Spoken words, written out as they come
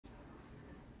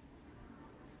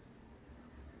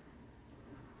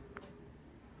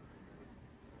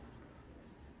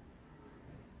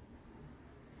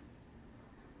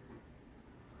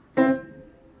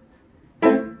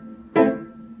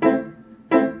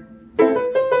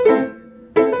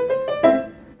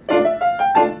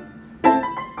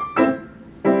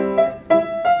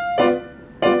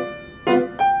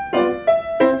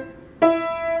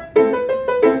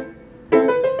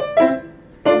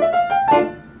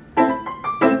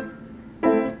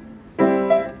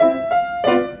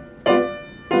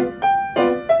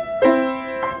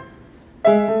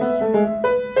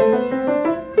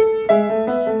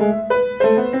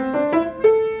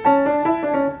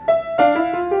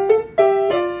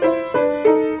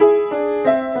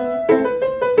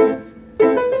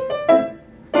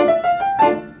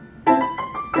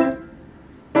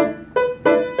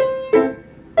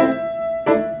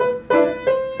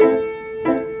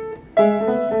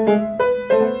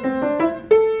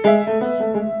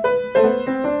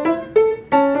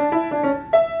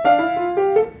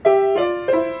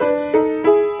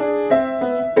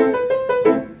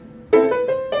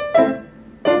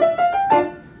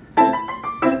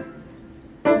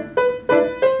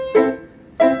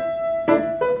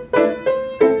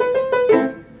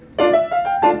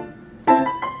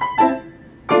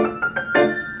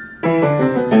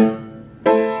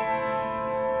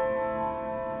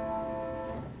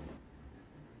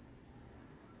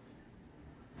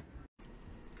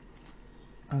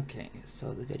Okay,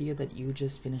 so the video that you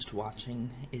just finished watching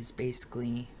is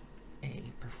basically a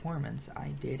performance I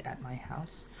did at my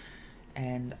house,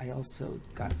 and I also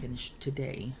got finished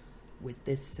today with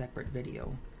this separate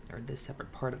video, or this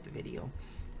separate part of the video,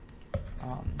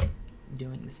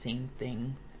 doing the same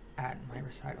thing at my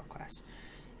recital class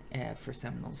for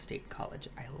Seminole State College.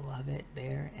 I love it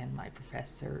there, and my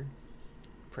Professor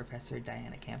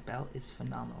Diana Campbell is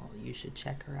phenomenal. You should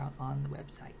check her out on the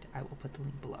website. I will put the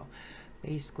link below.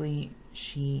 Basically,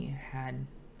 she had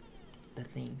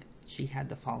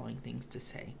the following things to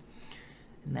say,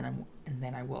 and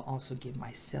then I will also give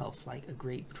myself like a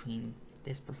grade between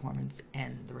this performance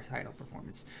and the recital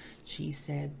performance. She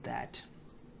said that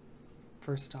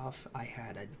first off, I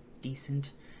had a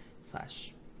decent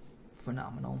 /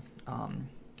 phenomenal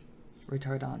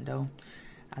retardando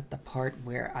at the part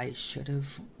where I should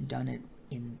have done it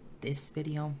in this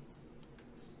video,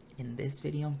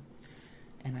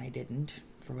 and I didn't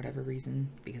for whatever reason,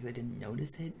 because I didn't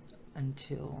notice it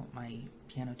until my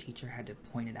piano teacher had to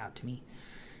point it out to me.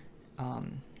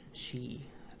 She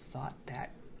thought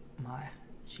that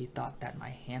my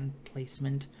hand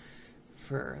placement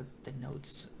for the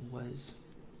notes was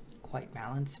quite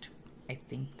balanced. I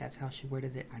think that's how she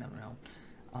worded it. I don't know.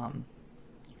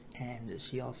 And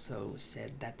she also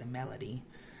said that the melody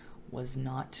was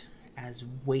not as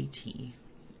weighty.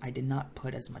 I did not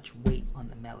put as much weight on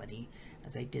the melody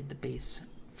as I did the bass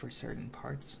for certain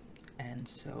parts, and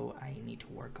so I need to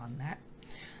work on that.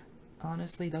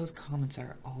 Honestly, those comments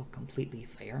are all completely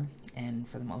fair, and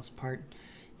for the most part,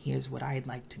 here's what I'd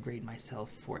like to grade myself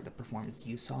for the performance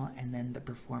you saw, and then the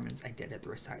performance I did at the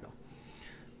recital.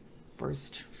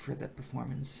 First, for the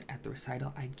performance at the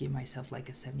recital, I'd give myself like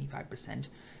a 75%.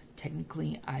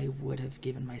 Technically, I would have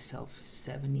given myself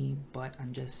 70, but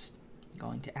I'm just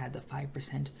going to add the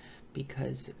 5%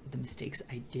 because the mistakes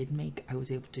I did make, I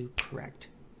was able to correct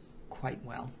quite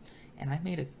well, and I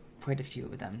made quite a few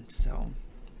of them, so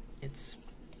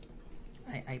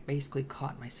I basically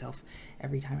caught myself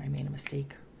every time I made a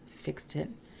mistake, fixed it,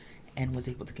 and was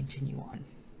able to continue on.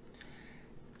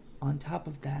 On top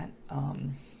of that,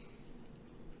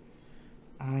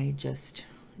 I just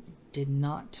did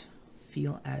not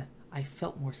feel I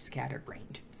felt more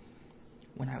scatterbrained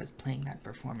when I was playing that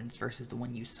performance versus the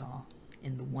one you saw.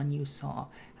 In the one you saw,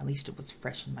 at least it was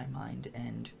fresh in my mind,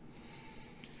 and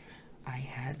I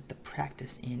had the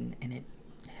practice in, and it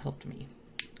helped me.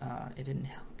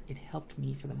 It helped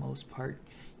me for the most part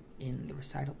in the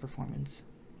recital performance.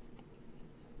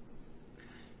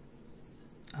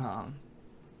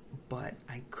 But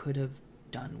I could have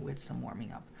done with some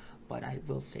warming up. But I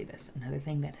will say this, another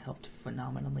thing that helped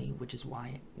phenomenally, which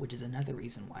is another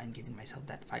reason why I'm giving myself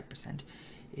that 5%,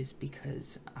 is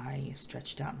because I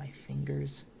stretched out my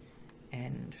fingers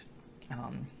and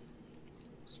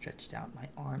stretched out my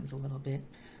arms a little bit.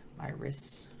 My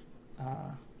wrists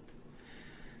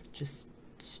just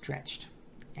stretched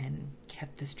and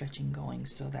kept the stretching going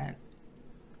so that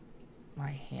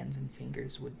my hands and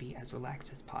fingers would be as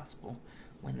relaxed as possible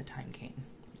when the time came,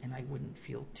 and I wouldn't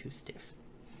feel too stiff.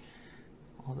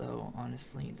 Although,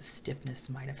 honestly, the stiffness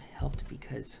might have helped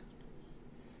because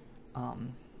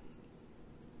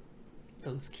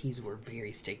those keys were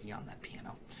very sticky on that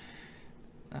piano.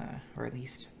 Or at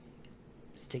least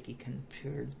sticky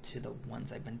compared to the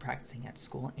ones I've been practicing at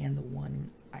school and the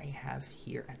one I have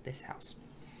here at this house.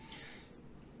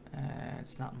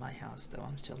 It's not my house, though.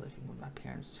 I'm still living with my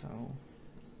parents, so...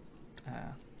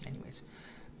 anyways.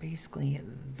 Basically,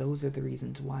 those are the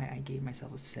reasons why I gave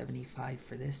myself a 75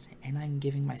 for this, and I'm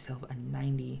giving myself a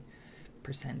 90%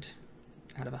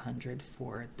 out of 100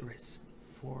 for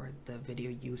the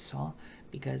video you saw,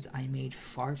 because I made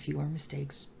far fewer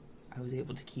mistakes. I was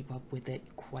able to keep up with it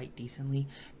quite decently.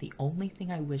 The only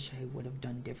thing I wish I would have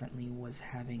done differently was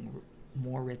having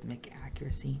more rhythmic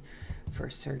accuracy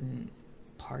for certain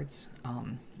parts.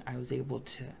 I was able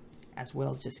to, as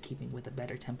well as just keeping with a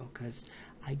better tempo, because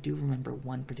I do remember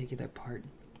one particular part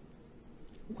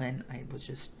when I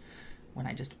just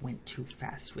went too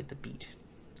fast with the beat.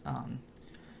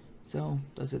 So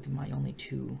those are my only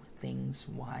two things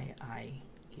why I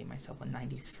gave myself a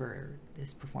 90 for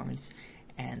this performance,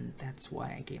 and that's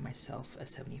why I gave myself a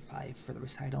 75 for the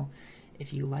recital.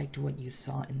 If you liked what you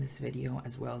saw in this video,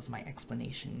 as well as my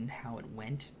explanation and how it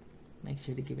went, make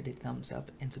sure to give it a thumbs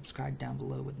up and subscribe down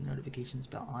below with the notifications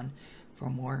bell on for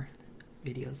more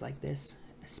videos like this,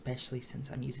 especially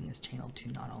since I'm using this channel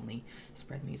to not only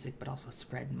spread music but also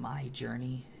spread my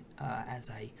journey as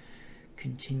I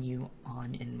continue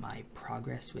on in my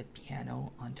progress with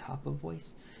piano on top of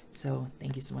voice. So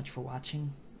thank you so much for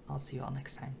watching. I'll see you all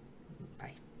next time.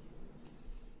 Bye.